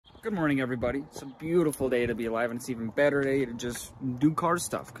Good morning, everybody. It's a beautiful day to be alive, and it's even better day to just do car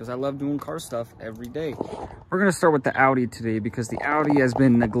stuff because I love doing car stuff every day. We're gonna start with the Audi today because the Audi has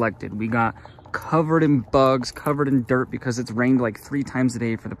been neglected. We got covered in bugs, covered in dirt because it's rained like 3 times a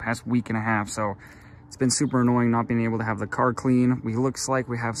day for the past week and a half. So it's been super annoying not being able to have the car clean. Looks like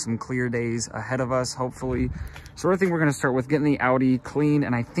we have some clear days ahead of us, hopefully. So I think we're gonna start with getting the Audi clean,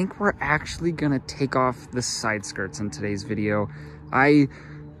 and I think we're actually gonna take off the side skirts in today's video. I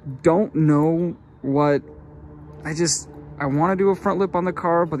don't know what I want to do a front lip on the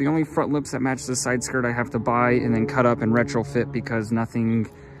car, but the only front lips that match the side skirt I have to buy and then cut up and retrofit because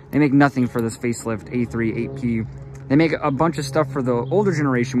they make nothing for this facelift A3 8P. They make a bunch of stuff for the older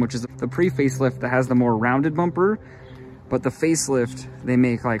generation, which is the pre-facelift that has the more rounded bumper, but the facelift they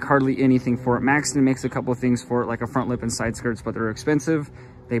make like hardly anything for it. Maxton makes a couple of things for it, like a front lip and side skirts, but they're expensive.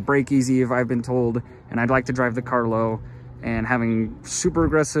 They break easy, if I've been told, and I'd like to drive the car low. And having super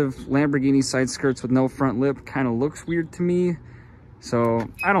aggressive Lamborghini side skirts with no front lip kind of looks weird to me. So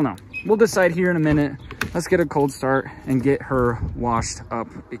I don't know. We'll decide here in a minute. Let's get a cold start and get her washed up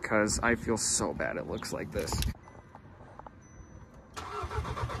because I feel so bad it looks like this.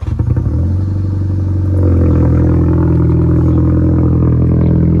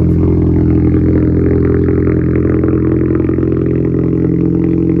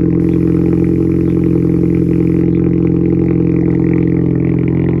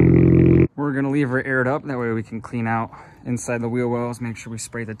 Up that way we can clean out inside the wheel wells, make sure we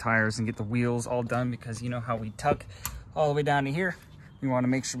spray the tires and get the wheels all done, because you know how we tuck all the way down to here. We want to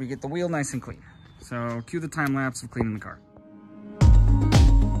make sure we get the wheel nice and clean. So cue the time lapse of cleaning the car.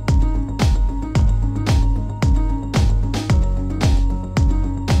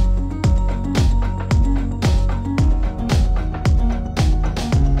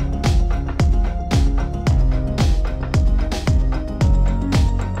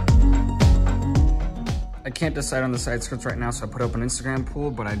 I can't decide on the side skirts right now, so I put up an Instagram poll,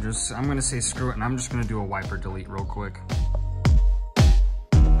 but I'm gonna say screw it, and I'm just gonna do a wiper delete real quick.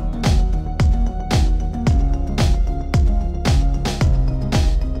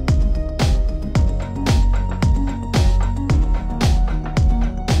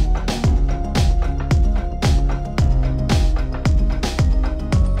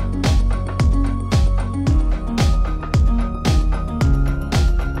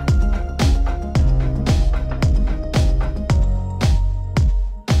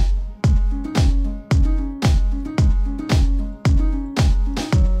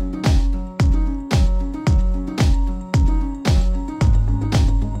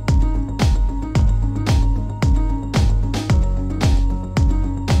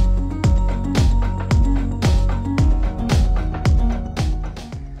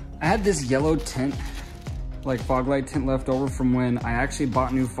 I had this yellow tint, like fog light tint left over from when I actually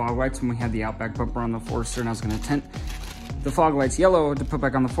bought new fog lights when we had the Outback bumper on the Forester, and I was gonna tint the fog lights yellow to put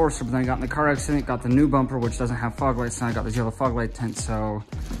back on the Forester, but then I got in the car accident, got the new bumper, which doesn't have fog lights, and I got this yellow fog light tint, so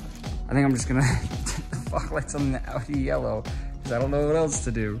I think I'm just gonna tint the fog lights on the Audi yellow, because I don't know what else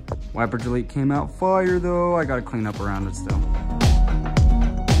to do. Wiper delete came out fire though. I gotta clean up around it still.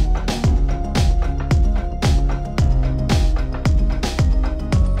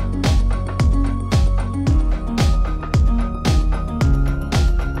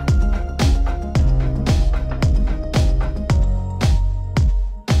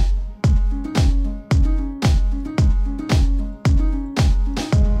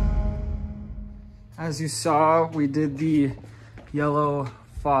 As you saw, we did the yellow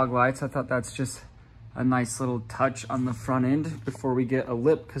fog lights. I thought that's just a nice little touch on the front end before we get a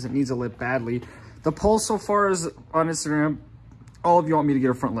lip, because it needs a lip badly. The poll so far is on Instagram, all of you want me to get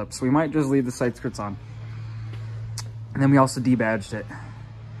a front lip, so we might just leave the side skirts on. And then we also debadged it.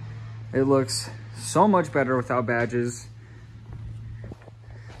 It looks so much better without badges.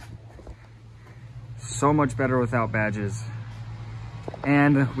 So much better without badges.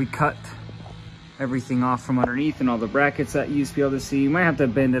 And we cut everything off from underneath and all the brackets that you used to be able to see. You might have to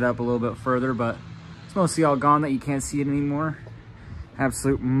bend it up a little bit further, but it's mostly all gone that you can't see it anymore.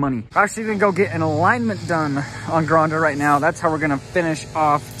 Absolute money. I'm actually gonna go get an alignment done on Gronda right now. That's how we're gonna finish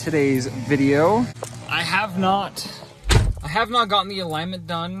off today's video. I have not gotten the alignment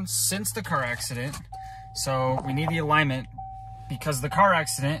done since the car accident. So we need the alignment because of the car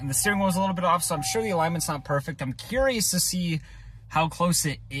accident, and the steering wheel was a little bit off, so I'm sure the alignment's not perfect. I'm curious to see how close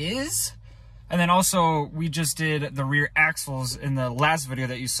it is. And then also, we just did the rear axles in the last video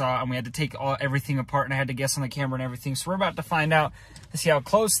that you saw, and we had to take everything apart, and I had to guess on the camera and everything. So we're about to find out to see how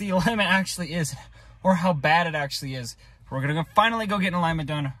close the alignment actually is, or how bad it actually is. We're gonna finally go get an alignment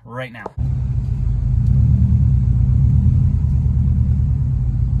done right now.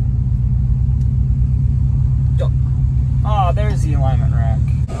 Oh, there's the alignment rack.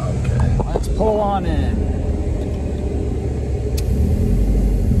 Okay, let's pull on in.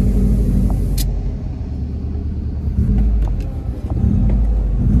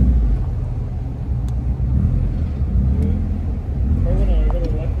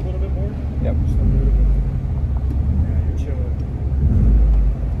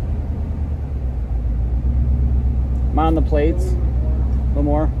 On the plates, a little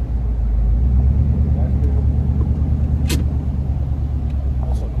more.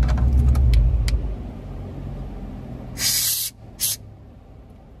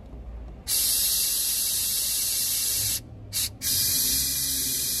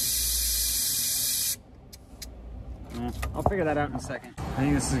 I'll figure that out in a second. I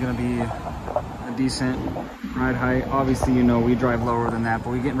think this is gonna be a decent ride height. Obviously, you know, we drive lower than that,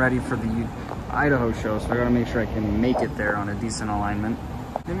 but we're getting ready for the Idaho show, so I gotta make sure I can make it there on a decent alignment.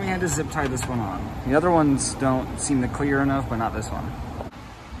 Then we had to zip tie this one on. The other ones don't seem to clear enough, but not this one.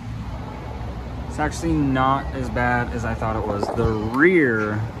 It's actually not as bad as I thought it was. The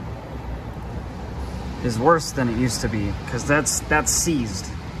rear is worse than it used to be, because that's seized.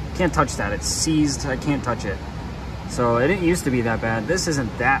 Can't touch that, it's seized, I can't touch it. So it didn't used to be that bad. This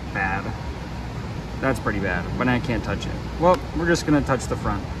isn't that bad. That's pretty bad, but I can't touch it. Well, we're just gonna touch the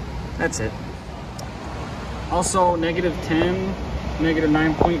front. That's it. Also, -10,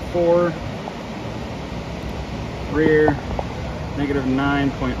 -9.4, rear,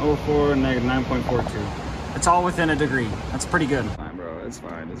 -9.04, -9.42. It's all within a degree. That's pretty good. Fine, bro, it's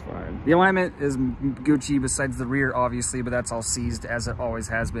fine, it's fine. The alignment is Gucci besides the rear, obviously, but that's all seized as it always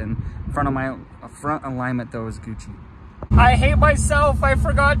has been. Front alignment, though, is Gucci. I hate myself, I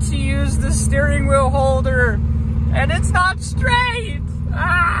forgot to use the steering wheel holder, and it's not straight!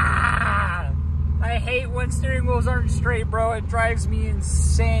 Ah! I hate when steering wheels aren't straight, bro. It drives me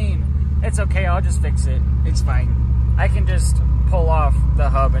insane. It's okay, I'll just fix it. It's fine. I can just pull off the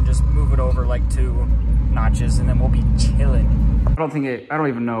hub and just move it over like 2 notches, and then we'll be chilling. I don't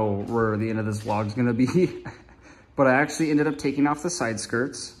even know where the end of this vlog is gonna be, but I actually ended up taking off the side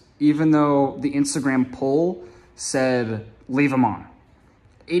skirts, even though the Instagram poll said leave them on.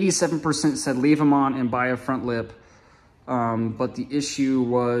 87% said leave them on and buy a front lip. But the issue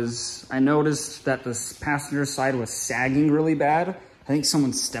was, I noticed that the passenger side was sagging really bad. I think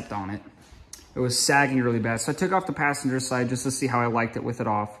someone stepped on it. It was sagging really bad. So I took off the passenger side just to see how I liked it with it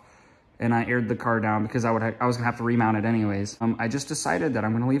off. And I aired the car down because I was gonna have to remount it anyways. I just decided that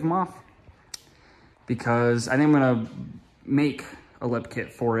I'm gonna leave them off because I think I'm gonna make a lip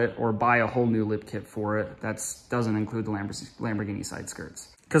kit for it or buy a whole new lip kit for it. That doesn't include the Lamborghini side skirts.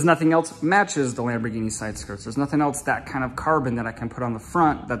 Because nothing else matches the Lamborghini side skirts. There's nothing else that kind of carbon that I can put on the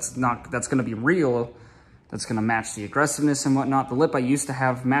front that's gonna be real, that's gonna match the aggressiveness and whatnot. The lip I used to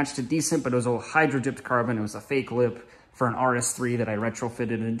have matched it decent, but it was a hydro-dipped carbon. It was a fake lip for an RS3 that I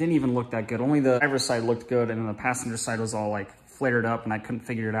retrofitted, and it didn't even look that good. Only the driver's side looked good, and then the passenger side was all like flared up, and I couldn't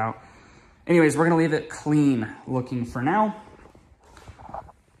figure it out. Anyways, we're gonna leave it clean looking for now.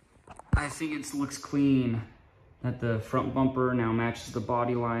 I think it looks clean. That the front bumper now matches the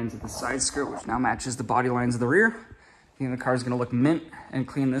body lines of the side skirt, which now matches the body lines of the rear. I think the car's gonna look mint and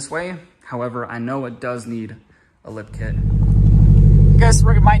clean this way. However, I know it does need a lip kit. I guess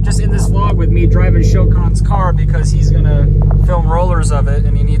we might just end this vlog with me driving Shokan's car because he's gonna film rollers of it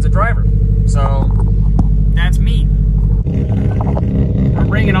and he needs a driver. So, that's me. I'm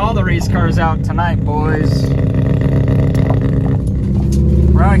bringing all the race cars out tonight, boys.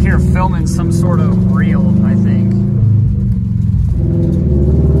 We're out here filming some sort of reel, I think.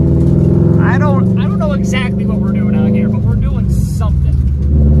 I don't know exactly what we're doing out here, but we're doing something.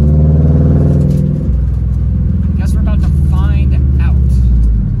 Guess we're about to find out.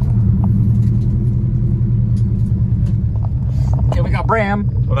 Okay, we got Bram.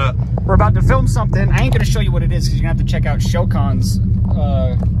 What up? We're about to film something. I ain't gonna show you what it is because you're gonna have to check out Shokan's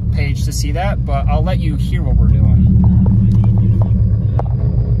page to see that, but I'll let you hear what we're doing.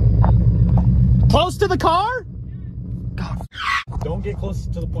 Close to the car? God. Don't get close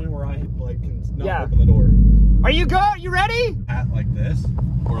to the point where I like can not open the door. Are you good? You ready? At like this,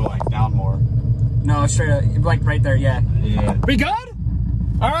 or like down more. No, straight up, like right there. Yeah. Yeah. We good?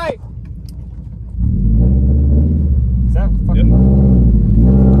 All right. Is that fucking?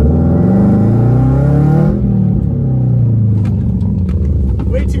 Yep.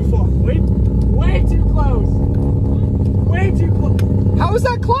 Way too far. Way too close. Way too close. How is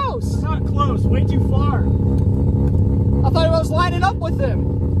that close? It's not close. Way too far. I thought I was lining up with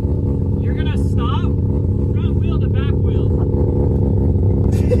him. You're gonna stop front wheel to back wheel.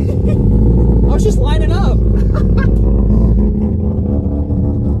 I was just lining up.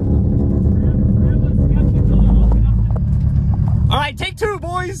 right, take 2,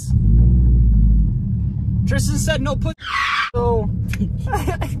 boys. Tristan said no put. So,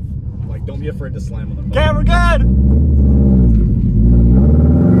 Like, don't be afraid to slam on them. okay, we're good.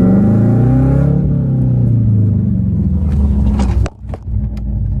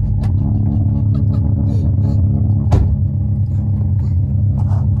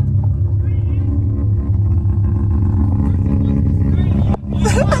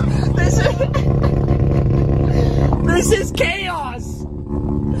 This is chaos.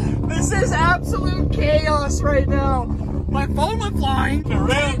 This is absolute chaos right now. My phone went flying.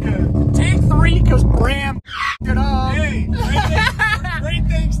 Take 3 because Bram it up. Hey, great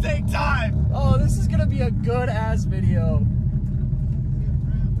things take time. Oh, this is gonna be a good ass video.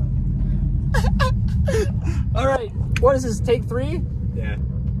 All right, what is this? Take 3? Yeah.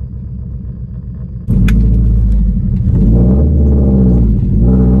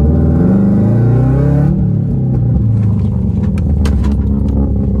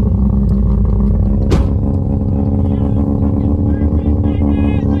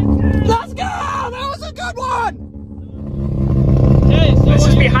 Let's go! That was a good one. Okay, so This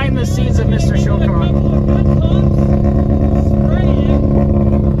is behind the scenes of Mr. Shokar.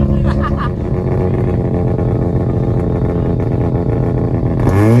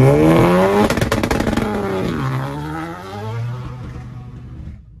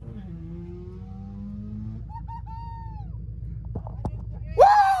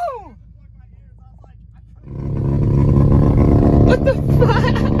 Woo! What the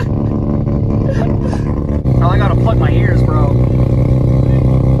fuck? Probably gotta plug my ears, bro.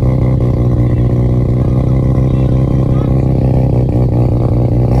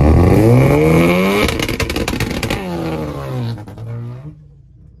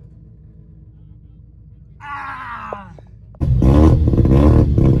 Ah!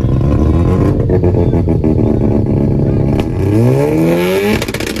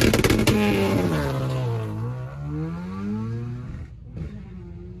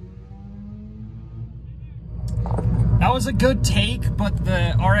 That was a good take, but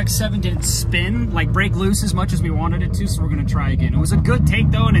the RX7 didn't spin, like break loose as much as we wanted it to, so we're gonna try again. It was a good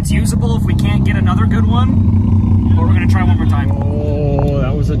take though, and it's usable if we can't get another good one, but we're gonna try one more time. Oh,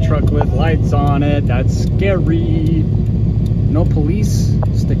 that was a truck with lights on it. That's scary. No police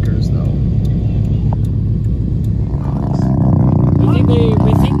stickers though.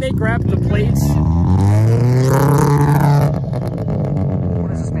 We think they grabbed the plates.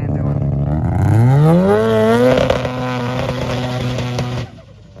 What is this man doing?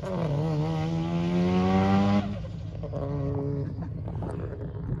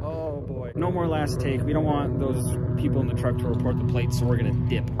 Oh boy. No more last take. We don't want those people in the truck to report the plates, so we're gonna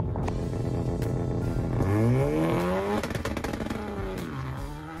dip.